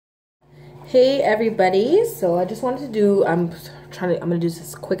Hey everybody, so I just wanted to do, I'm gonna do this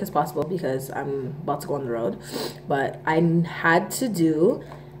as quick as possible because I'm about to go on the road, but I had to do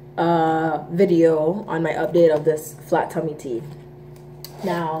a video on my update of this flat tummy tea.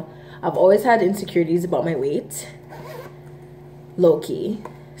 Now, I've always had insecurities about my weight, low-key,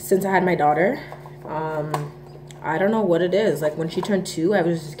 since I had my daughter. I don't know what it is, like when she turned 2, I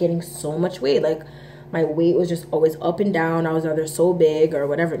was just getting so much weight, like my weight was just always up and down. I was either so big or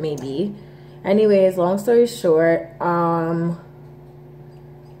whatever it may be. Anyways, long story short, I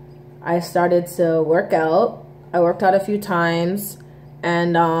started to work out. I worked out a few times,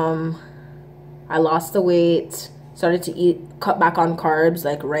 and I lost the weight, started to cut back on carbs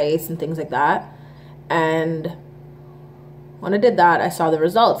like rice and things like that. And when I did that, I saw the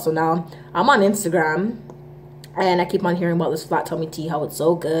results. So now I'm on Instagram, and I keep on hearing about this flat tummy tea, how it's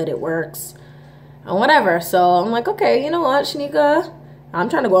so good, it works, and whatever. So I'm like, okay, you know what, Shanika? I'm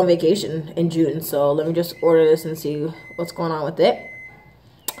trying to go on vacation in June, so let me just order this and see what's going on with it.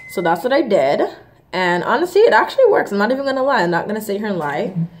 So that's what I did, and honestly, it actually works. I'm not even gonna lie. I'm not gonna sit here and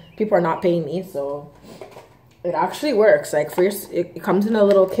lie. People are not paying me, so it actually works. Like first, it comes in a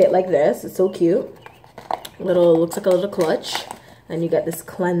little kit like this. It's so cute. Looks like a little clutch, and you get this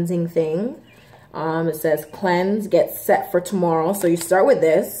cleansing thing. It says cleanse, get set for tomorrow. So you start with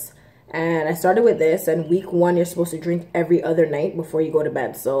this. And I started with this, and week 1 you're supposed to drink every other night before you go to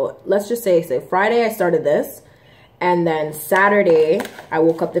bed. So let's just say Friday I started this, and then Saturday I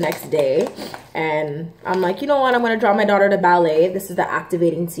woke up the next day and I'm like, you know what, I'm gonna draw my daughter to ballet. This is the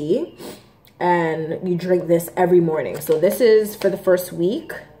activating tea, and you drink this every morning. So this is for the first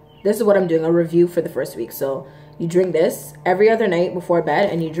week. This is what I'm doing, a review for the first week. So you drink this every other night before bed,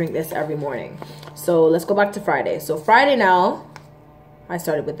 and you drink this every morning. So let's go back to Friday. So Friday now, I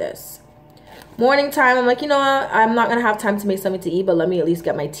started with this. Morning time, I'm like, you know what, I'm not gonna have time to make something to eat, but let me at least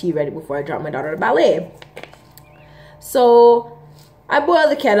get my tea ready before I drop my daughter to ballet. So I boiled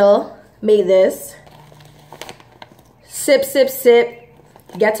the kettle, made this, sip, sip, sip,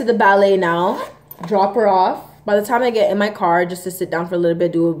 get to the ballet now, drop her off. By the time I get in my car, just to sit down for a little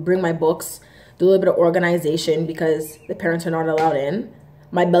bit, bring my books, do a little bit of organization because the parents are not allowed in.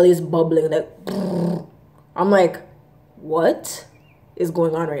 My belly is bubbling, like, I'm like, what is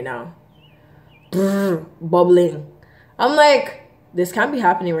going on right now? Bubbling. I'm like, this can't be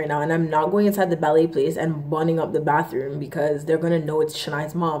happening right now, and I'm not going inside the ballet place and bunning up the bathroom because they're gonna know it's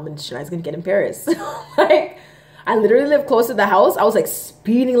Shania's mom and Shania's gonna get embarrassed. Like, I literally live close to the house. I was like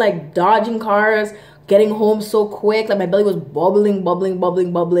speeding, like dodging cars, getting home so quick, like my belly was bubbling, bubbling,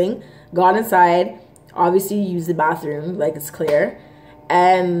 bubbling, bubbling. Got inside, obviously used the bathroom, like it's clear,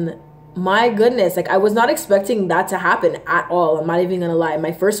 and my goodness, like I was not expecting that to happen at all. I'm not even gonna lie.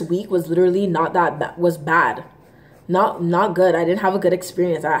 My first week was literally not that was bad, not good. I didn't have a good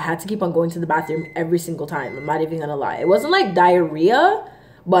experience. I had to keep on going to the bathroom every single time. I'm not even gonna lie. It wasn't like diarrhea,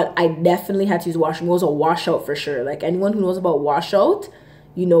 but I definitely had to use washroom. It was a washout for sure. Like anyone who knows about washout,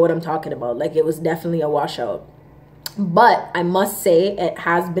 you know what I'm talking about. Like it was definitely a washout. But I must say it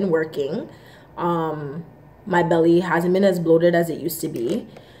has been working. My belly hasn't been as bloated as it used to be,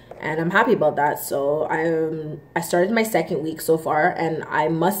 and I'm happy about that. So I started my second week so far, and I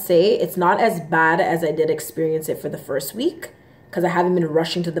must say it's not as bad as I did experience it for the first week because I haven't been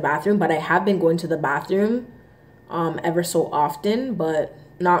rushing to the bathroom, but I have been going to the bathroom ever so often, but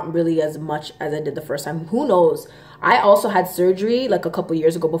not really as much as I did the first time. Who knows? I also had surgery like a couple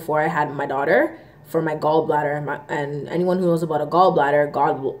years ago before I had my daughter for my gallbladder, and anyone who knows about a gallbladder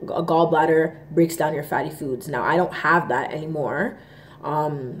breaks down your fatty foods. Now I don't have that anymore.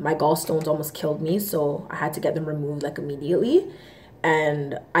 My gallstones almost killed me, so I had to get them removed like immediately,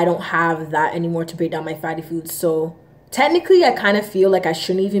 and I don't have that anymore to break down my fatty foods. So technically I kind of feel like I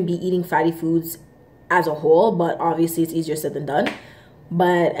shouldn't even be eating fatty foods as a whole, but obviously it's easier said than done.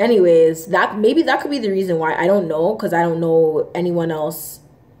 But anyways, maybe that could be the reason why. I don't know, because I don't know anyone else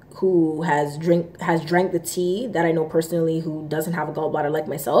who has drank the tea that I know personally who doesn't have a gallbladder like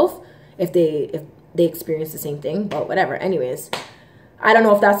myself, if they experience the same thing. But whatever. Anyways, I don't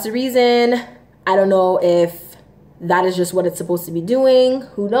know if that's the reason. I don't know if that is just what it's supposed to be doing.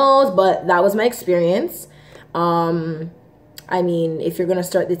 Who knows? But that was my experience. I mean, if you're going to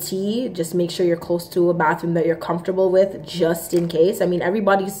start the tea, just make sure you're close to a bathroom that you're comfortable with, just in case. I mean,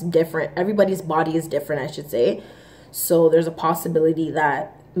 everybody's different. Everybody's body is different, I should say. So there's a possibility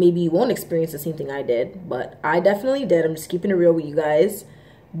that maybe you won't experience the same thing I did. But I definitely did. I'm just keeping it real with you guys.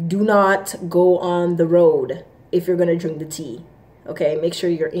 Do not go on the road if you're going to drink the tea. Okay, make sure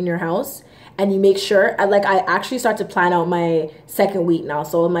you're in your house, and you make sure, I actually start to plan out my second week now.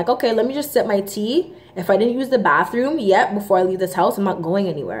 So I'm like, okay, let me just sip my tea If I didn't use the bathroom yet before I leave this house, I'm not going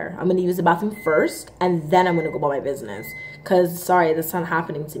anywhere. I'm going to use the bathroom first, and then I'm going to go about my business. Because, sorry, that's not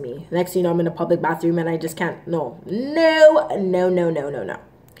happening to me. Next thing you know, I'm in a public bathroom and I just can't. No.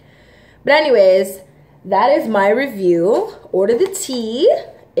 But anyways, that is my review. Order the tea.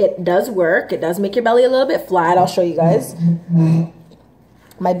 It does work. It does make your belly a little bit flat. I'll show you guys.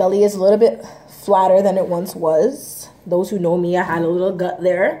 My belly is a little bit flatter than it once was. Those who know me, I had a little gut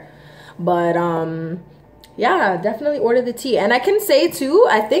there. But yeah, definitely order the tea. And I can say too,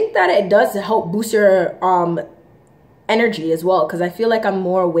 I think that it does help boost your energy as well, because I feel like I'm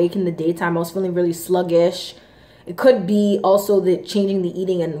more awake in the daytime. I was feeling really sluggish. It could be also the changing the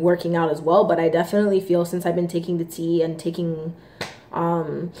eating and working out as well, but I definitely feel since I've been taking the tea and taking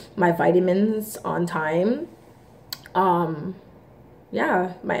my vitamins on time,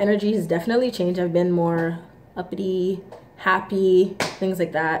 yeah, my energy has definitely changed. I've been more uppity, happy, things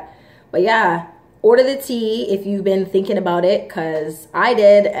like that. But yeah, order the tea if you've been thinking about it, because I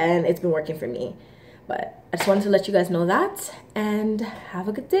did and it's been working for me. But I just wanted to let you guys know that, and have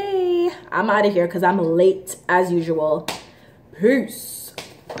a good day. I'm out of here because I'm late as usual. Peace.